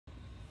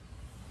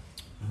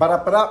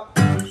Ba-da-ba-da.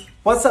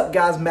 What's up,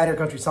 guys? Matt here,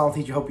 Country Song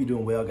Teacher. Hope you're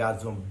doing well.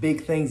 God's doing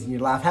big things in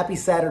your life. Happy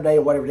Saturday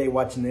or whatever day you're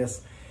watching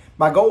this.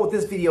 My goal with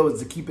this video is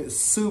to keep it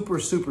super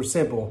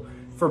simple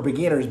for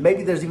beginners.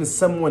 Maybe there's even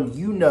someone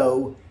you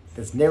know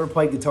that's never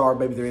played guitar.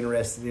 Maybe they're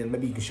interested in.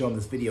 Maybe you can show them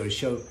this video to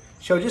show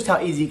just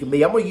how easy it can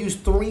be. I'm going to use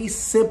three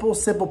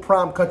simple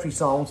prime country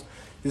songs.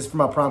 This is for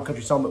my Prime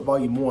Country Songbook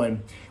Volume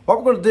 1.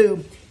 What we're going to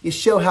do is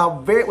show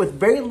how with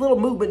very little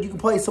movement you can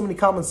play so many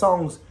common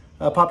songs,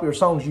 popular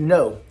songs you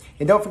know.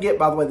 And don't forget,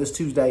 by the way, this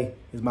Tuesday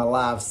is my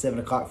live 7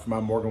 o'clock for my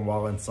Morgan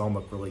Wallen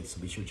Songbook release,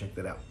 so be sure to check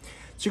that out.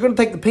 So you're going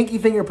to take the pinky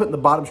finger and put in the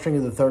bottom string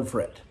of the 3rd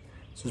fret.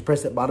 So just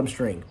press that bottom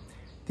string.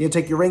 Then you'll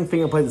take your ring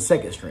finger and play the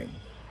 2nd string.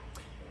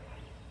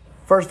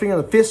 First finger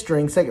on the 5th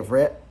string, 2nd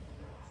fret.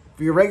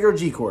 For your regular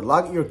G chord,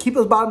 keep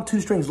those bottom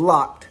 2 strings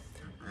locked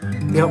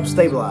to help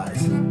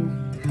stabilize.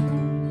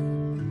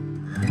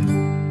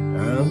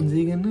 I'm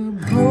digging the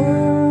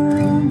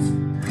bones.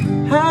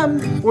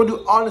 We're going to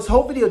do on this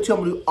whole video too. I'm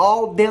going to do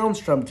all down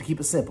strum to keep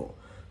it simple.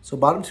 So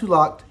bottom 2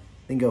 locked,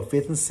 then go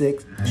 5th and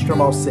 6th,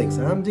 strum all 6.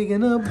 I'm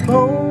digging up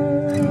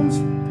bones.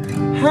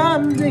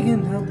 I'm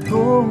digging up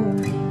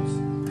bones.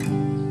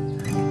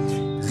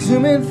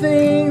 Zooming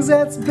things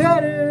that's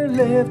better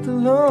left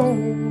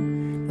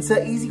alone. That's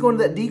that easy going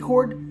to that D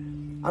chord.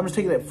 I'm just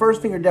taking that first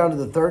finger down to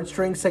the 3rd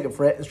string, 2nd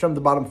fret, and strum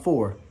the bottom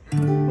 4.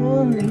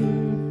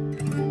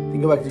 Then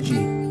go back to G.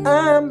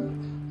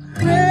 I'm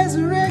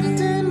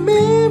resurrecting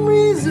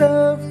memories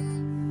of.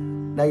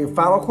 Now your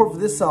final chord for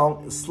this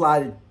song is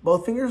slide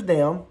both fingers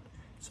down.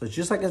 So it's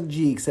just like a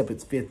G except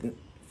it's 4th and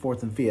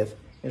 5th.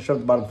 And strum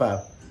the bottom 5.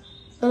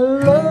 A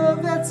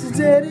love that's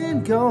dead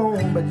and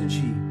gone. Back to G.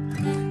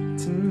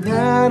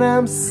 Tonight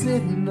I'm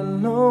sitting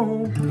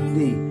alone.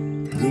 D.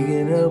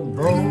 Digging up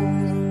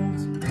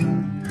bones.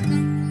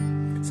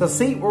 So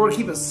see, we're going to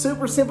keep it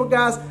super simple,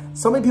 guys.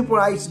 So many people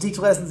when I used to teach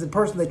lessons in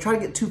person, they try to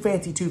get too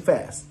fancy too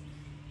fast.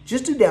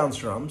 Just do down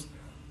strums.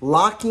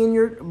 Lock in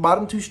your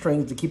bottom 2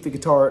 strings to keep the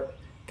guitar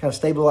kind of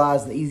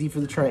stabilized and easy for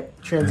the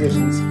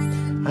transitions.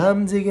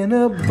 I'm digging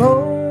up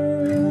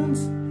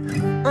bones.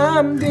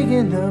 I'm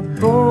digging up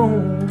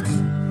bones.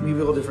 Give you a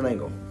little different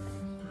angle.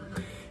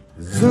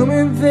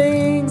 Zooming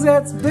things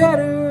that's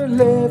better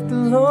left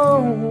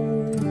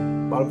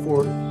alone. Bottom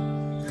 4.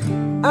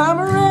 I'm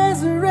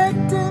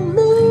resurrecting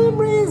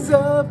memories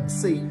of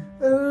C.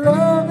 A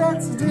love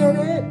that's dead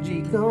at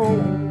G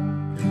gone.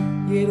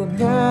 Yeah,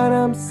 tonight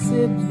I'm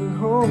sitting at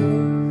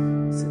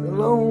home, sitting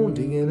alone,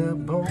 digging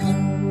up bones.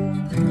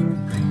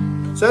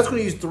 So that's going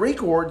to use 3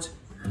 chords,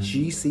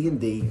 G, C, and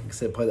D,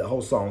 except play that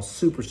whole song.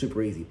 Super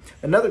easy.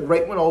 Another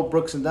great one, old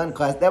Brooks and Dunn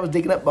classic. That was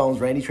Digging Up Bones,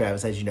 Randy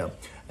Travis, as you know.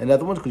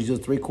 Another one's going to use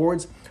those 3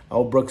 chords,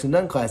 old Brooks and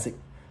Dunn classic,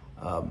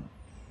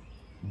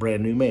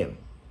 Brand New Man.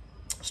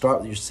 Start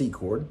with your C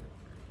chord.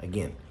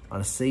 Again,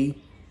 on a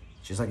C,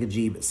 just like a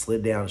G, but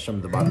slid down and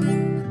strum to the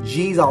bottom.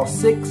 G's all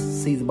 6,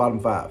 C's the bottom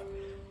 5.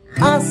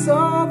 I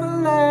saw the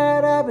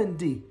light up in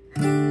D,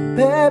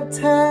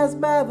 baptized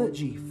by the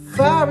G,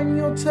 fire in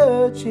your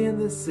touch in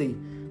the C,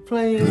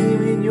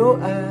 flame in your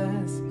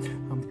eyes.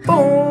 I'm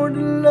born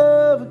to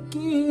love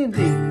again,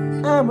 D.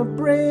 I'm a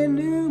brand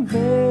new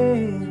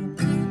man.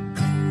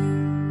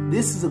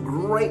 This is a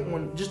great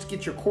one just to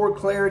get your chord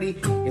clarity.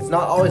 It's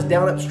not always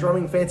down up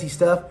strumming fancy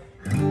stuff,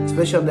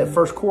 especially on that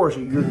first chorus.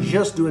 You're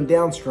just doing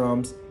down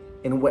strums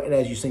and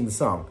as you sing the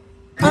song.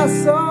 I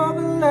saw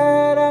the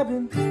light, I've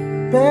been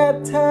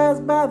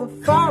baptized by the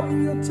fire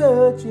in your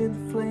touch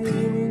and the flame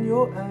in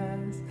your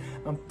eyes.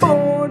 I'm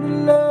born to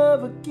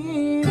love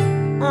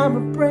again. I'm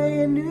a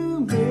brand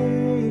new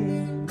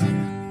man.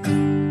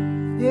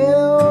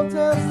 Yeah,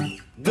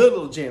 just good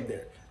little jam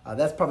there.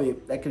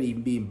 That could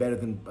even be better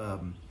than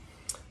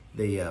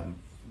the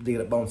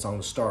Diggin' Up Bones song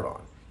to start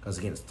on, because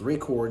again, it's 3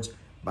 chords.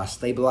 By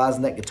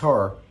stabilizing that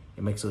guitar,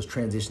 it makes those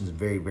transitions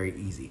very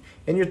easy.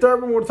 And your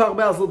third one we're going to talk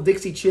about is Little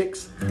Dixie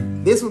Chicks.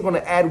 This one's going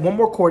to add 1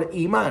 more chord at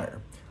E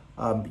minor.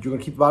 You're going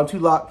to keep the bottom 2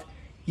 locked.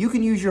 You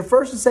can use your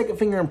 1st and 2nd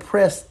finger and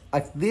press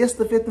like this,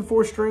 the 5th and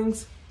 4th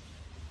strings,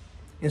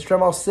 and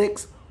strum all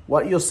 6.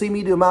 What you'll see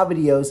me do in my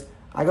videos,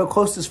 I go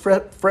close to this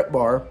fret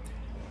bar,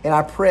 and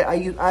I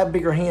have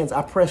bigger hands.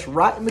 I press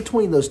right in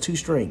between those 2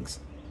 strings.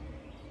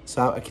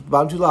 So I keep the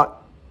bottom 2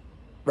 locked,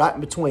 right in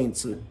between.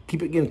 So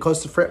keep it getting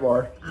close to the fret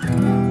bar.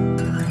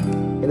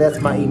 And that's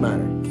my E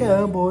minor.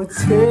 Cowboy,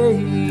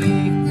 take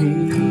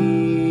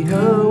me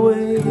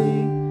away.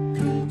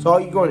 So all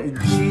you're going is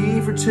G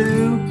for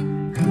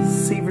 2,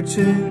 C for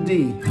 2,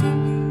 D.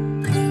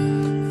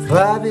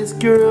 Fly this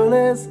girl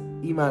as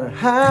E minor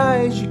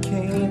high as you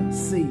can,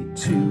 C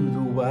to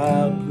the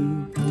wild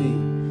blue D.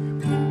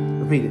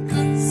 Repeat it.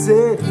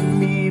 Set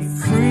me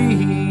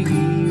free,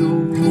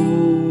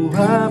 oh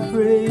I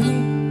pray.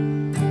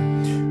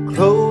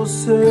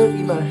 Closer,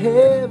 E minor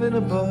heaven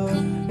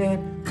above,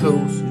 and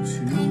closer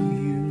to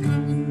you,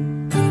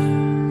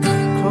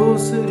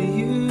 closer to you.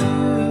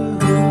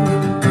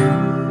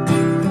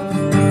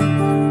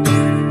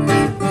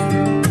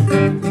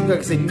 Like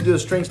I said, you can do the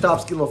string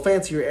stops, get a little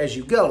fancier as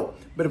you go.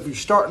 But if you're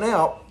starting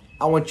out,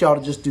 I want y'all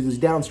to just do these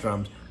down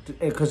strums.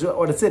 Because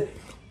what I said,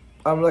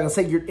 like I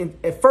said,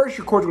 at first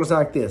your chords are gonna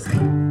sound like this.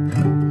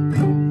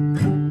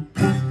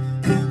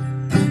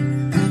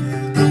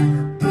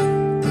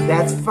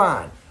 That's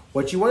fine.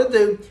 What you want to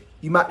do,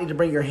 you might need to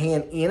bring your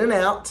hand in and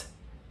out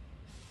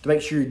to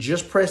make sure you're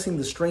just pressing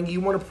the string you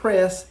want to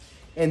press,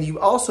 and you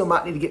also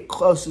might need to get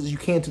close as you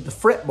can to the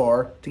fret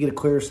bar to get a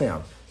clearer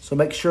sound. So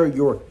make sure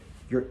your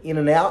in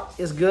and out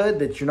is good,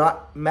 that you're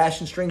not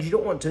mashing strings you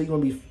don't want to. You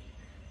want to be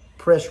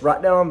pressed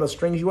right down on the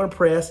strings you want to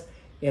press,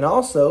 and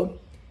also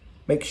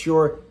make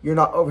sure you're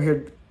not over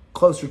here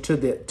closer to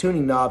the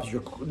tuning knobs.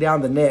 You're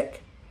down the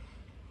neck.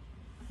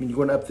 When you're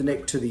going up the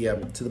neck to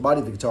the body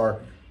of the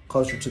guitar,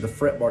 closer to the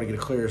fret bar to get a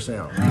clearer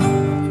sound.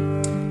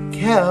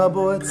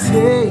 Cowboy,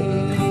 take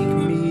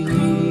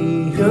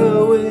me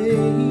away.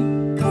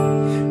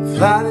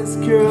 Fly this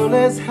girl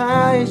as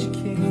high as you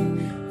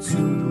can to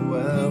the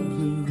wild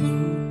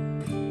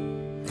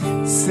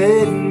blue.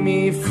 Set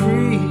me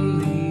free,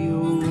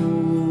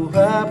 oh,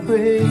 I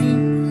pray.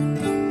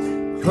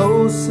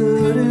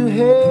 Closer to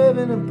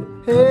heaven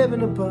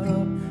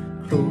above,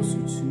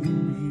 closer to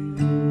you,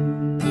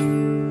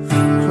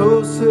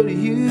 closer to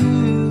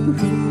you,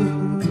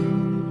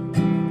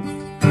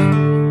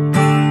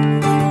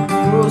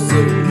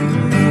 closer to you.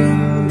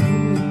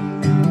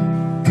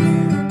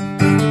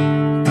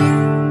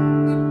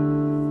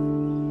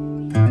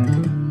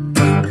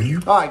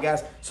 All right,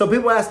 guys. So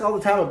people ask all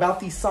the time about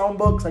these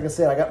songbooks. Like I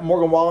said, I got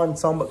Morgan Wallen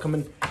songbook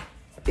coming.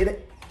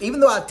 Even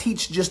though I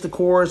teach just the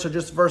chorus or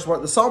just the verse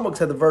part, the songbooks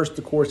have the verse,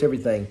 the chorus,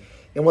 everything.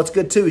 And what's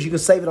good too is you can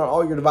save it on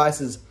all your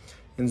devices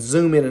and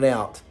zoom in and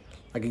out.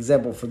 Like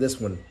example for this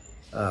one,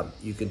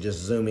 you can just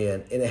zoom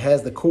in and it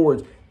has the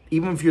chords.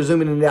 Even if you're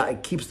zooming in and out,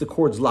 it keeps the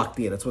chords locked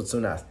in. That's what's so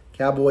nice.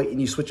 Cowboy,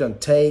 and you switch on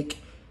take,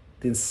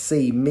 then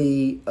C,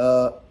 me,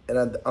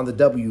 and on the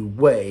W,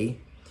 way.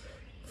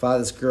 Fly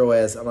this girl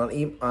as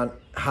on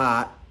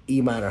high,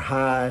 E minor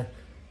high,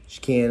 she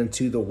can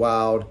into the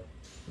wild,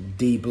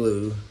 D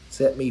blue.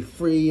 Set me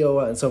free, oh,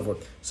 and so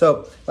forth.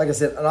 So, like I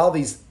said, on all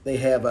these, they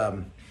have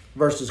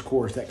verses,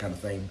 chorus, that kind of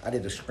thing. I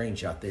did a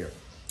screenshot there.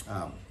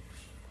 So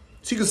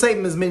you can save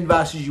them as many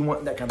devices as you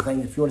want, that kind of thing.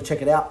 If you want to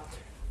check it out,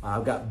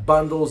 I've got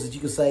bundles that you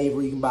can save,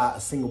 or you can buy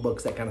single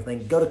books, that kind of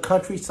thing. Go to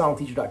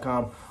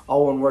Countrysongteacher.com,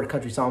 all one word,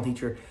 Country Song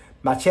Teacher.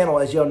 My channel,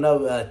 as y'all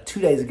know,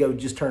 2 days ago,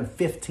 just turned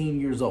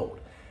 15 years old.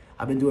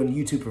 I've been doing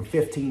YouTube for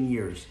 15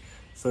 years.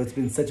 So it's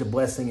been such a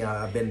blessing.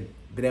 I've been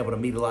able to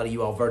meet a lot of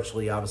you all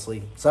virtually,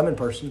 obviously, some in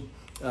person.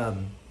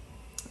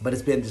 But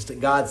it's been just a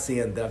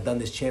godsend that I've done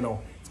this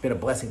channel. It's been a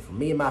blessing for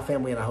me and my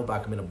family, and I hope I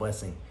can be a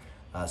blessing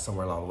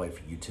somewhere along the way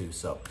for you too.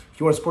 So if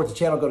you want to support the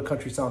channel, go to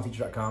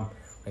Countrysongteacher.com.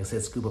 Like I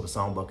said, scoop up a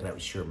songbook, and that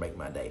would sure make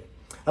my day.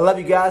 I love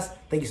you guys.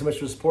 Thank you so much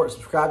for the support.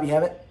 Subscribe if you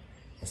haven't,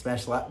 and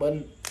smash the like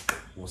button.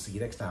 We'll see you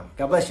next time.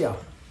 God bless y'all.